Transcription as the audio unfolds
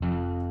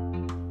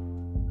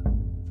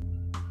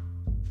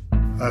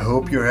I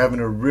hope you're having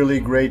a really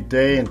great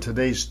day. In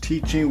today's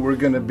teaching, we're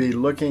going to be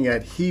looking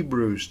at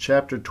Hebrews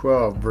chapter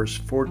 12, verse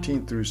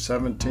 14 through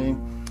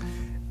 17.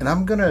 And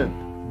I'm going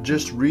to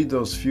just read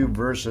those few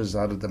verses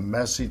out of the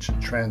Message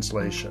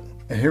translation.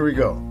 And here we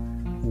go.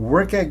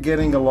 Work at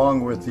getting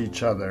along with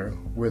each other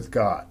with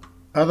God.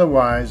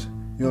 Otherwise,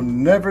 you'll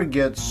never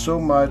get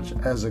so much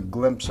as a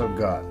glimpse of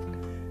God.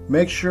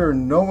 Make sure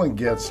no one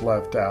gets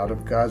left out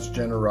of God's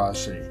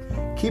generosity.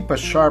 Keep a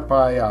sharp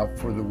eye out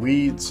for the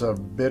weeds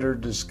of bitter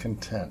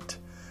discontent.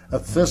 A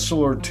thistle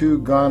or two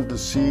gone to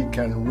seed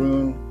can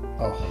ruin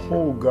a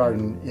whole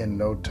garden in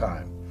no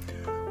time.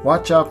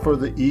 Watch out for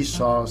the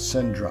Esau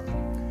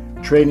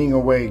syndrome, trading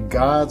away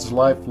God's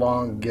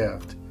lifelong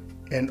gift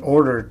in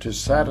order to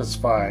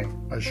satisfy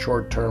a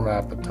short-term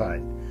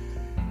appetite.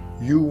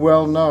 You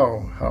well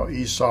know how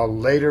Esau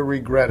later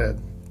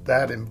regretted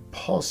that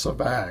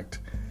impulsive act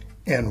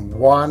and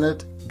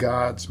wanted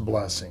God's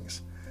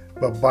blessings.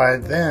 But by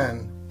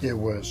then, it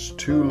was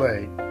too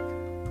late.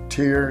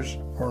 Tears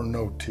or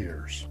no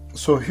tears.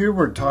 So here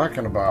we're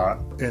talking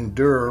about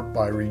endure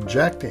by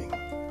rejecting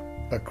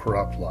a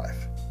corrupt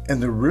life.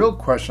 And the real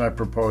question I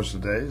propose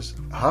today is,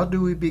 how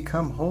do we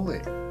become holy?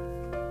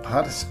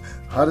 How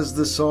does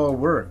this all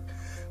work?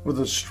 Well,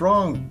 the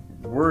strong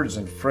words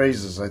and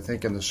phrases, I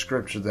think, in the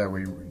scripture that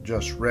we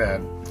just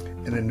read,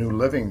 in the New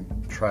Living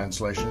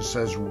Translation,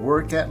 says,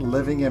 work at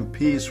living in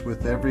peace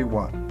with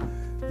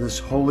everyone. This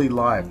holy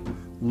life.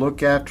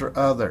 Look after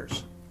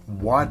others.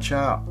 Watch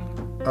out.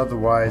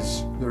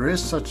 Otherwise, there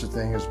is such a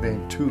thing as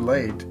being too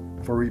late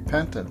for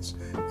repentance.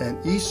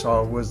 And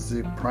Esau was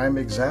the prime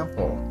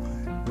example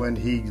when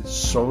he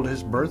sold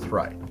his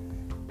birthright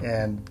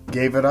and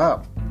gave it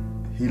up.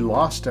 He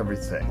lost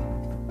everything.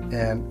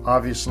 And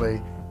obviously,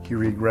 he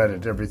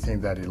regretted everything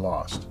that he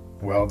lost.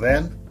 Well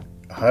then,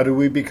 how do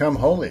we become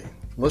holy?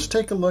 Let's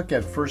take a look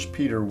at 1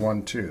 Peter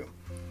 1:2.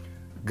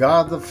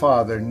 God the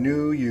Father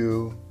knew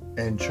you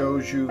and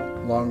chose you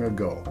long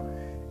ago,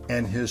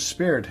 and His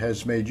Spirit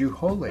has made you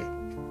holy.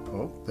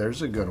 Oh,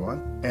 there's a good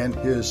one. And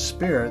His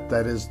Spirit,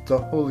 that is the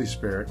Holy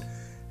Spirit,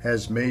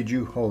 has made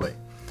you holy.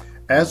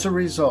 As a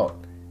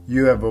result,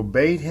 you have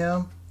obeyed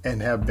Him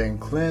and have been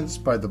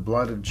cleansed by the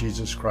blood of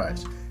Jesus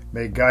Christ.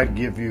 May God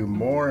give you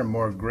more and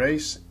more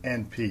grace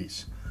and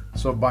peace.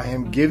 So by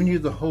Him giving you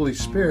the Holy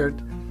Spirit,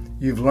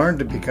 you've learned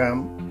to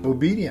become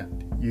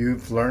obedient.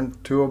 You've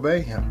learned to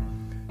obey Him.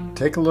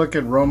 Take a look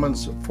at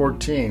Romans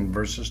 14,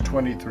 verses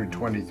 20 through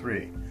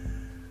 23.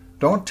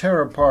 Don't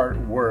tear apart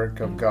work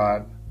of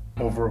God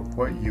over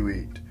what you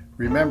eat.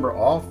 Remember,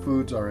 all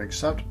foods are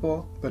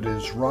acceptable, but it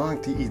is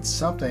wrong to eat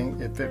something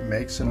if it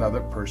makes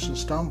another person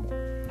stumble.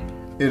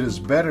 It is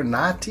better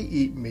not to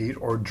eat meat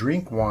or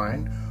drink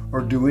wine or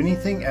do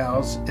anything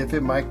else if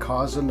it might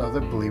cause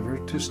another believer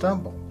to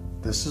stumble.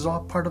 This is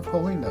all part of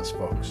holiness,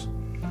 folks.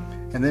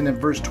 And then in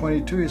verse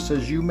 22, it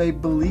says, you may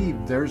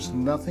believe there's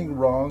nothing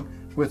wrong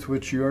with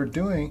what you are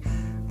doing,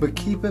 but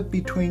keep it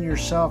between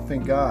yourself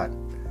and God.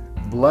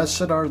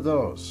 Blessed are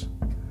those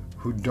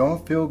who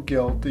don't feel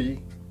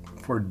guilty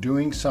for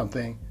doing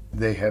something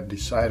they have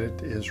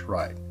decided is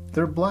right.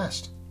 They're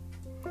blessed.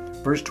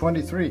 Verse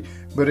 23,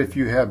 but if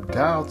you have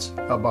doubts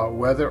about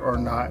whether or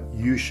not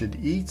you should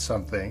eat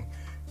something,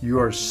 you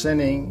are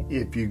sinning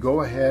if you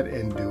go ahead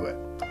and do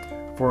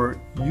it.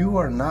 For you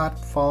are not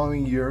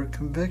following your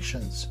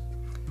convictions.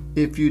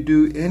 If you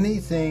do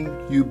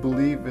anything you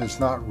believe is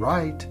not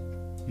right,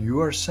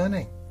 you are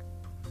sinning.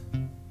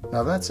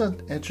 Now that's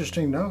an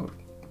interesting note.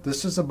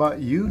 This is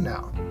about you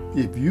now.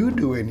 If you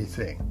do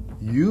anything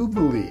you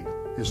believe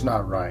is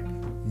not right,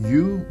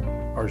 you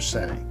are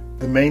sinning.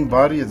 The main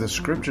body of the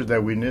scripture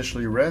that we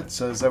initially read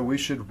says that we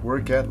should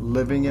work at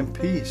living in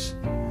peace.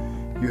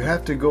 You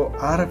have to go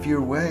out of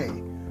your way.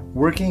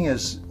 Working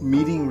is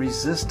meeting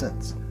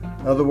resistance.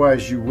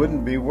 Otherwise, you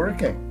wouldn't be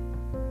working.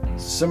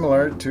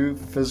 Similar to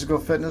physical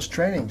fitness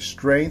training,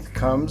 strength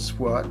comes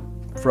what?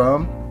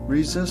 From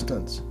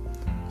resistance.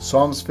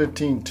 Psalms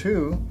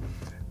 15:2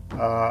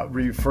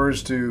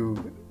 refers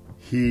to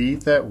he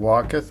that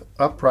walketh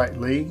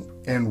uprightly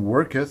and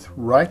worketh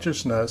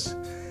righteousness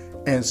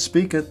and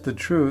speaketh the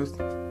truth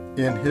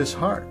in his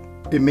heart.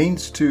 It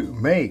means to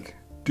make,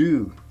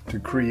 do, to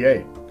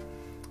create.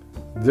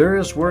 There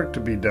is work to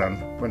be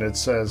done when it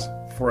says,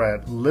 for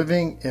at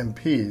living in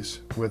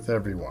peace with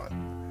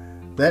everyone.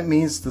 That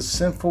means the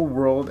sinful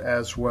world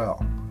as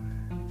well.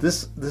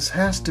 This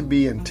has to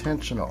be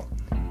intentional.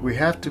 We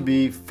have to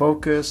be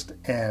focused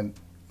and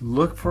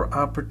look for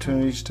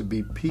opportunities to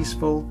be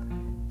peaceful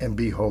and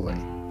be holy.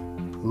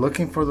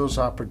 Looking for those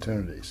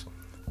opportunities.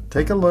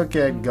 Take a look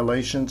at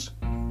Galatians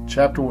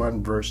chapter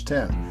 1, verse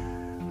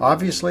 10.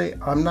 Obviously,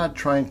 I'm not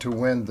trying to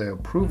win the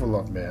approval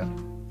of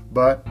men,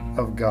 but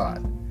of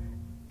God.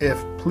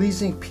 If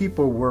pleasing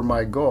people were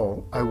my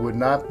goal, I would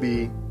not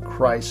be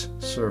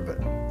Christ's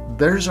servant.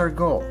 There's our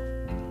goal,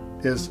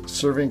 is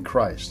serving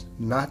Christ,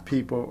 not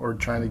people or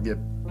trying to get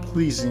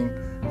pleasing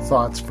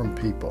thoughts from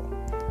people.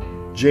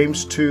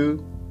 James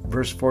 2,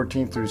 verse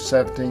 14 through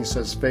 17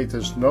 says, faith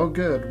is no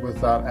good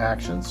without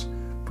actions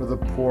for the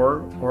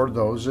poor or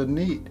those in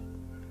need.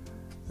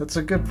 That's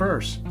a good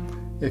verse.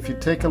 if you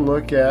take a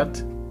look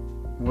at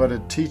what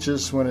it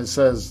teaches when it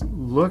says,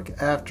 look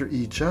after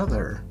each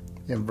other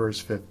in verse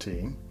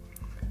 15,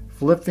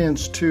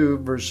 Philippians 2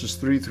 verses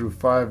 3 through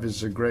 5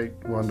 is a great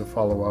one to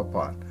follow up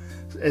on.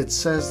 It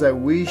says that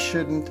we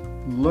shouldn't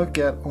look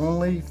at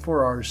only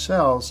for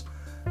ourselves,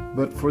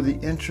 but for the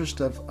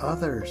interest of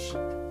others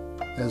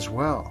as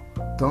well.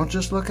 Don't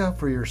just look out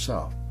for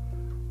yourself.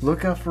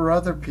 Look out for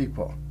other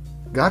people.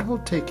 God will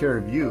take care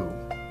of you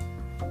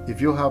if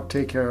you'll help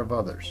take care of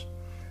others.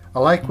 I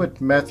like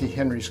what Matthew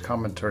Henry's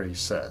commentary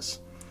says.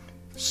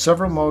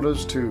 Several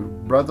motives to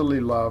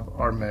brotherly love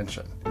are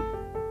mentioned.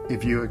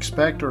 If you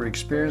expect or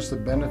experience the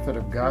benefit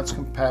of God's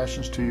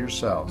compassion to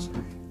yourselves,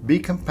 be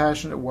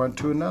compassionate one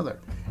to another.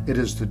 It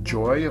is the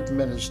joy of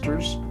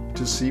ministers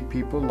to see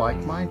people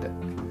like-minded.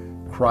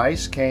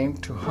 Christ came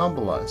to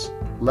humble us.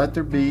 Let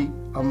there be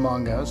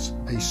among us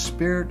a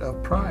spirit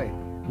of pride.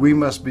 We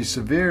must be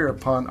severe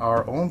upon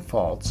our own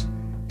faults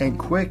and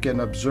quick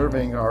in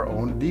observing our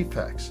own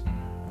defects,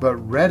 but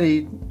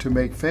ready to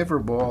make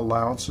favorable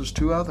allowances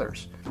to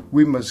others.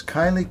 We must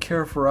kindly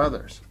care for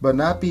others, but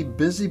not be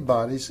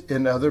busybodies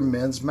in other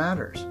men's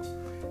matters.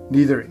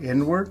 Neither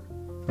inward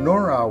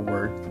nor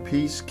outward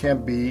peace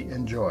can be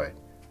enjoyed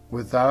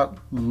without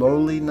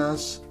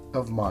lowliness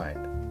of mind.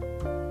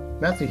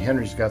 Matthew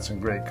Henry's got some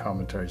great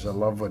commentaries. I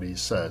love what he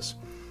says.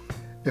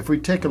 If we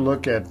take a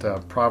look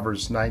at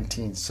Proverbs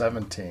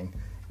 19:17,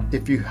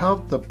 if you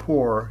help the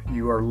poor,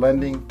 you are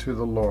lending to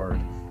the Lord,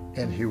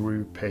 and he will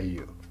repay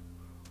you.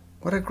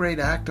 What a great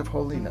act of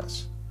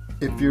holiness.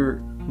 If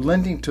you're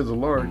lending to the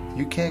Lord,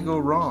 you can't go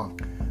wrong.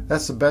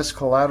 That's the best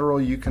collateral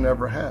you can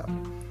ever have.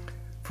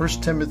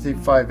 1 Timothy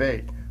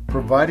 5:8,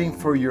 providing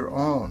for your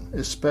own,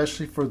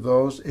 especially for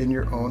those in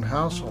your own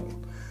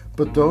household.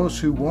 But those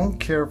who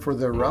won't care for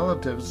their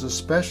relatives,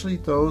 especially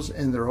those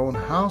in their own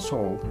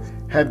household,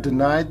 have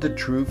denied the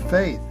true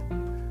faith.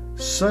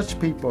 Such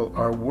people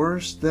are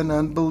worse than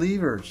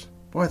unbelievers.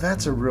 Boy,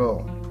 that's a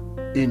real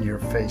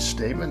in-your-face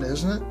statement,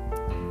 isn't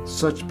it?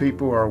 Such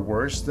people are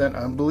worse than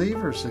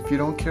unbelievers if you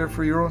don't care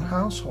for your own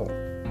household.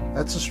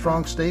 That's a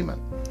strong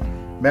statement.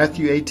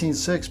 Matthew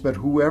 18:6, but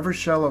whoever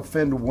shall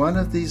offend one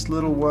of these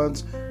little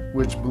ones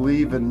which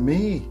believe in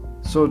me.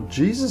 So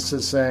Jesus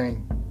is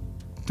saying,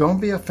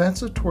 don't be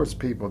offensive towards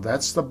people.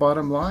 That's the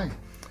bottom line.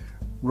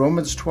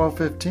 Romans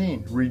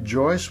 12:15,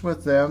 rejoice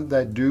with them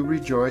that do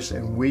rejoice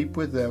and weep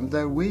with them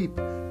that weep.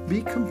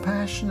 Be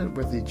compassionate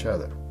with each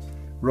other.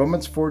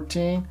 Romans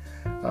 14,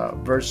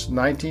 verse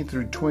 19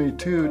 through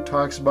 22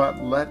 talks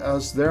about, let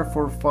us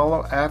therefore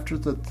follow after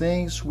the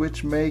things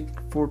which make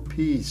for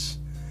peace.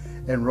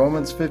 In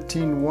Romans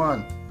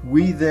 15:1,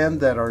 we then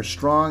that are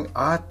strong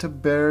ought to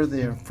bear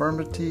the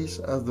infirmities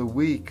of the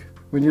weak.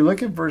 When you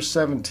look at verse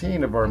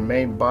 17 of our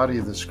main body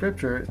of the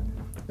scripture,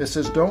 it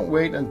says, don't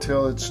wait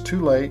until it's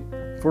too late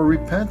for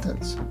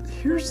repentance.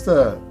 Here's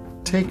the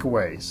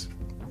takeaways.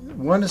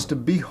 One is to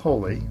be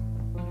holy,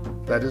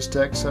 that is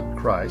to accept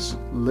Christ,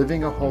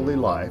 living a holy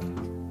life,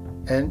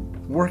 and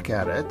work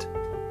at it.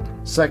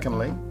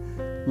 Secondly,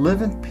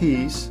 live in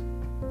peace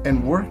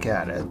and work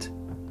at it.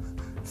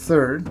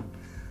 Third,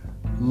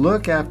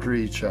 look after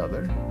each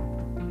other.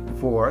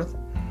 Fourth,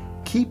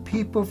 keep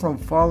people from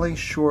falling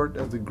short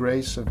of the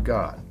grace of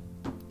God.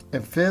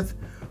 And fifth,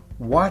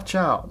 watch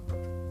out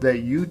that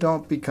you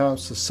don't become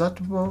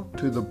susceptible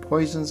to the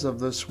poisons of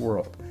this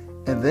world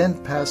and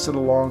then pass it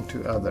along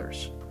to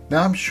others.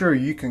 Now, I'm sure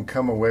you can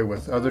come away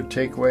with other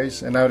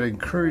takeaways, and I would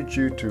encourage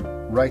you to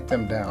write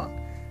them down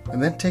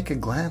and then take a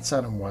glance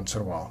at them once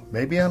in a while.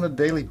 Maybe on a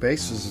daily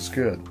basis is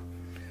good.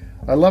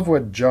 I love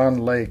what John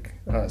Lake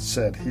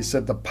said. He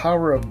said, the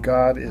power of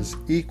God is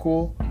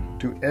equal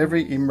to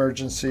every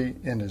emergency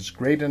and is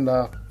great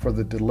enough for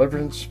the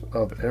deliverance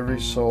of every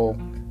soul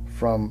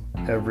from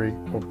every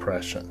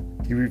oppression.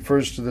 He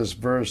refers to this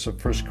verse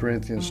of 1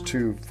 Corinthians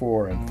 2,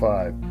 4, and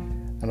 5.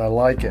 And I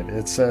like it.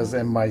 It says,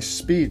 and my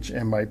speech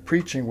and my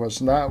preaching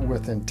was not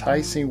with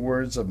enticing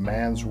words of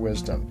man's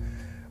wisdom,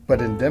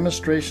 but in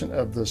demonstration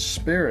of the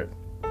Spirit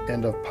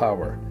and of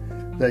power,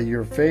 that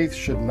your faith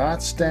should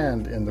not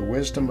stand in the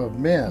wisdom of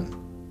men,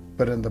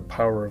 but in the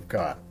power of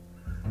God.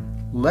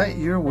 Let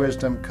your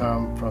wisdom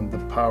come from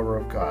the power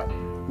of God.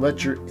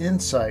 Let your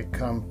insight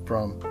come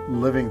from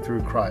living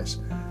through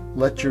Christ.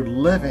 Let your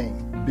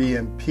living be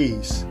in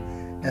peace,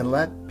 and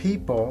let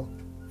people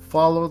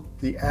follow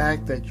the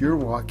act that you're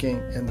walking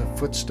in the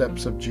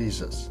footsteps of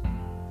Jesus.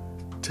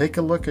 Take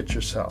a look at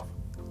yourself.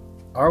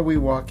 Are we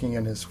walking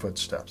in his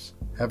footsteps?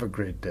 Have a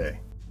great day.